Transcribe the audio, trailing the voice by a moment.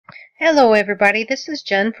Hello everybody, this is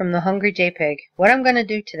Jen from the Hungry JPEG. What I'm going to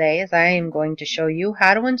do today is I am going to show you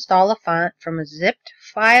how to install a font from a zipped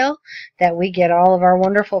file that we get all of our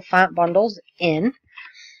wonderful font bundles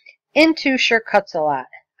into Sure Cuts A Lot.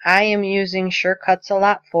 I am using Sure Cuts A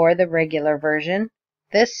Lot for the regular version.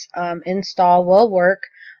 This install will work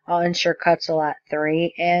on Sure Cuts A Lot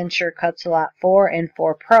 3 and Sure Cuts A Lot 4 and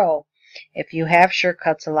 4 Pro. If you have Sure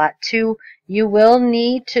Cuts A Lot 2, you will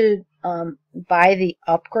need to buy the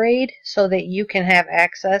upgrade so that you can have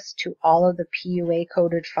access to all of the PUA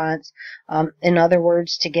coded fonts. In other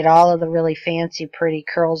words, to get all of the really fancy pretty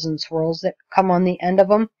curls and swirls that come on the end of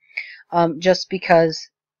them, just because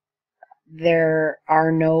there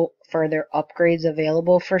are no further upgrades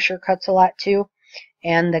available for Sure Cuts A Lot 2,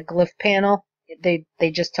 and the glyph panel, they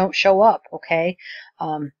just don't show up, okay?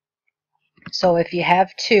 So if you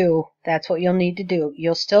have two, that's what you'll need to do.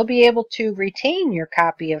 You'll still be able to retain your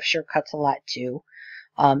copy of Sure Cuts A Lot 2.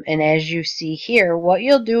 And as you see here, what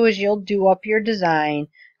you'll do is you'll do up your design,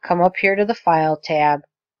 come up here to the File tab,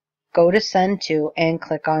 go to Send To, and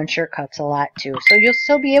click on Sure Cuts A Lot 2. So you'll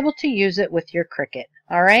still be able to use it with your Cricut.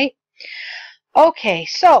 Alright? Okay,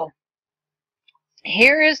 so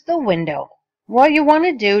here is the window. What you want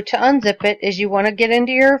to do to unzip it is you want to get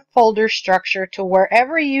into your folder structure to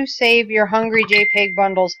wherever you save your Hungry JPEG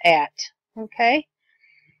bundles at. Okay?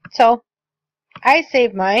 So, I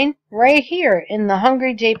save mine right here in the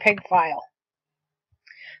Hungry JPEG file.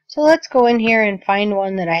 So let's go in here and find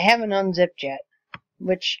one that I haven't unzipped yet,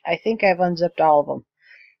 which I think I've unzipped all of them.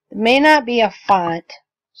 It may not be a font,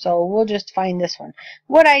 so we'll just find this one.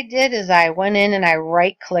 What I did is I went in and I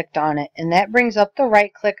right-clicked on it, and that brings up the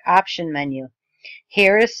right-click option menu.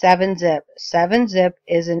 Here is 7-Zip. 7-Zip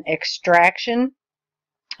is an extraction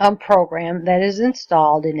program that is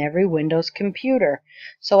installed in every Windows computer.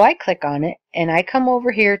 So I click on it and I come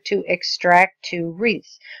over here to extract to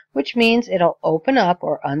wreaths, which means it'll open up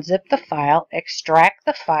or unzip the file, extract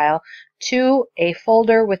the file to a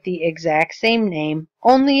folder with the exact same name,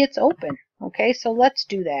 only it's open. Okay, so let's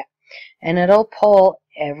do that. And it'll pull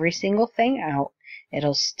every single thing out.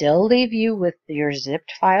 It'll still leave you with your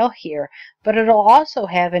zipped file here, but it'll also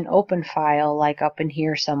have an open file like up in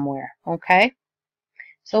here somewhere. Okay?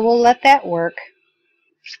 So we'll let that work.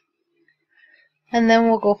 And then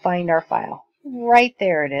we'll go find our file. Right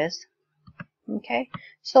there it is. Okay?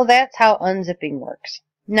 So that's how unzipping works.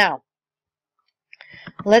 Now,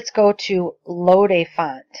 let's go to load a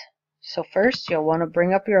font. So first you'll want to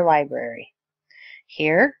bring up your library.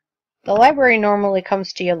 Here, the library normally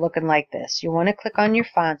comes to you looking like this. You want to click on your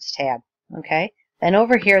Fonts tab, okay? Then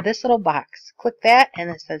over here, this little box, click that and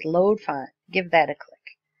it says Load Font. Give that a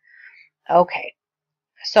click. Okay,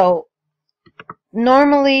 so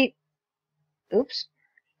normally,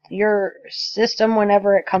 your system,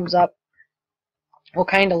 whenever it comes up, will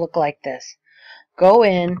kind of look like this. Go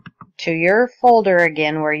in to your folder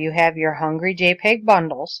again where you have your Hungry JPEG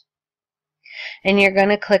bundles, and you're going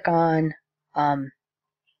to click on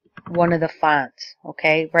one of the fonts.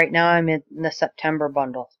 Okay, right now I'm in the September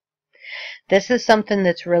bundle. This is something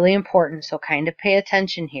that's really important, so kind of pay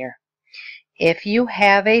attention here. If you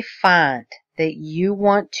have a font that you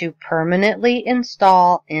want to permanently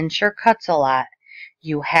install in Sure Cuts A Lot,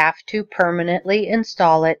 you have to permanently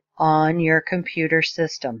install it on your computer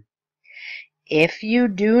system. If you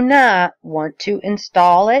do not want to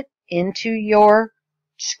install it into your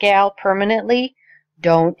SCAL permanently,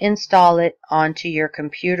 don't install it onto your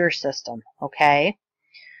computer system, okay?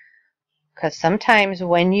 Because sometimes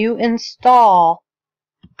when you install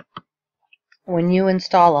a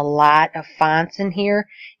lot of fonts in here,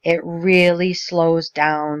 it really slows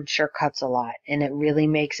down Sure Cuts A Lot, and it really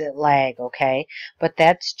makes it lag, okay? But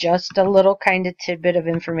that's just a little kind of tidbit of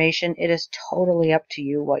information. It is totally up to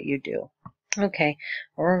you what you do. Okay,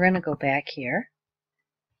 we're going to go back here.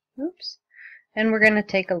 And we're going to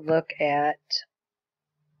take a look at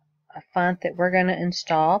a font that we're going to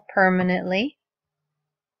install permanently.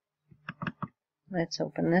 Let's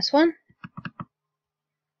open this one.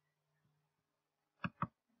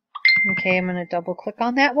 Okay, I'm going to double click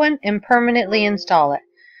on that one and permanently install it.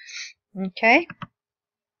 Okay.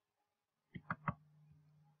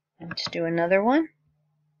 Let's do another one.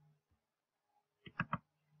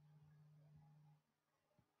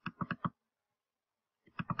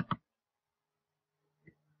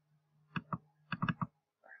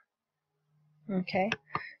 Okay,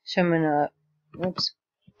 so I'm going to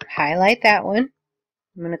highlight that one.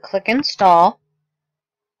 I'm going to click Install.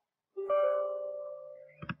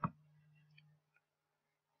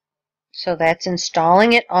 So that's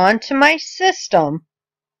installing it onto my system.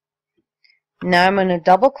 Now I'm going to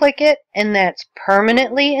double click it, and that's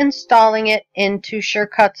permanently installing it into Sure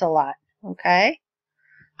Cuts a Lot. Okay,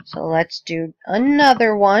 so let's do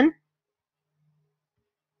another one.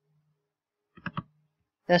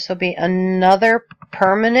 This will be another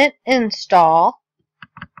permanent install.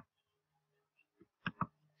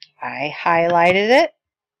 I highlighted it,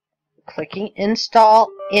 clicking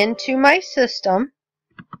install into my system.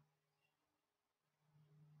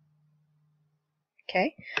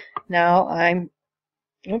 Okay, now I'm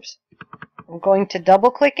going to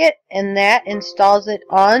double click it, and that installs it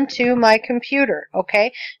onto my computer.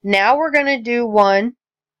 Okay, now we're going to do one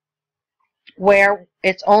where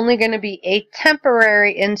it's only going to be a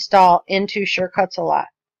temporary install into Sure Cuts a Lot.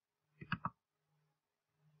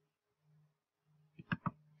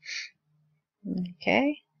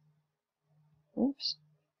 Okay. Oops.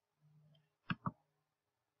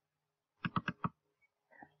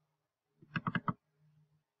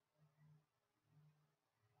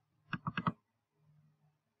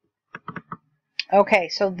 Okay,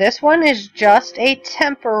 so this one is just a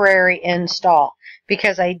temporary install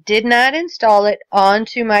because I did not install it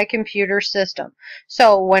onto my computer system.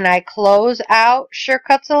 So when I close out Sure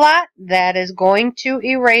Cuts a Lot, that is going to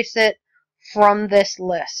erase it from this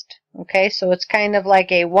list. Okay, so it's kind of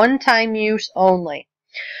like a one-time use only.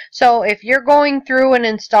 So if you're going through and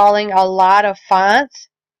installing a lot of fonts,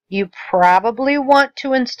 you probably want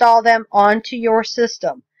to install them onto your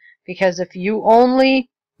system, because if you only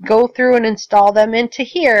go through and install them into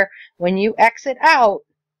here, when you exit out,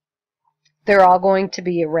 they're all going to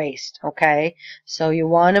be erased. Okay, so you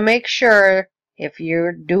want to make sure, if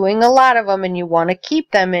you're doing a lot of them and you want to keep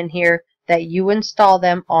them in here, that you install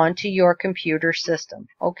them onto your computer system.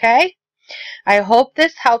 Okay, I hope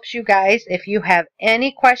this helps you guys. If you have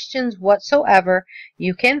any questions whatsoever,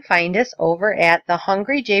 you can find us over at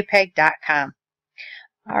thehungryjpeg.com.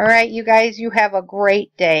 All right, you guys, you have a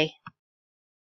great day.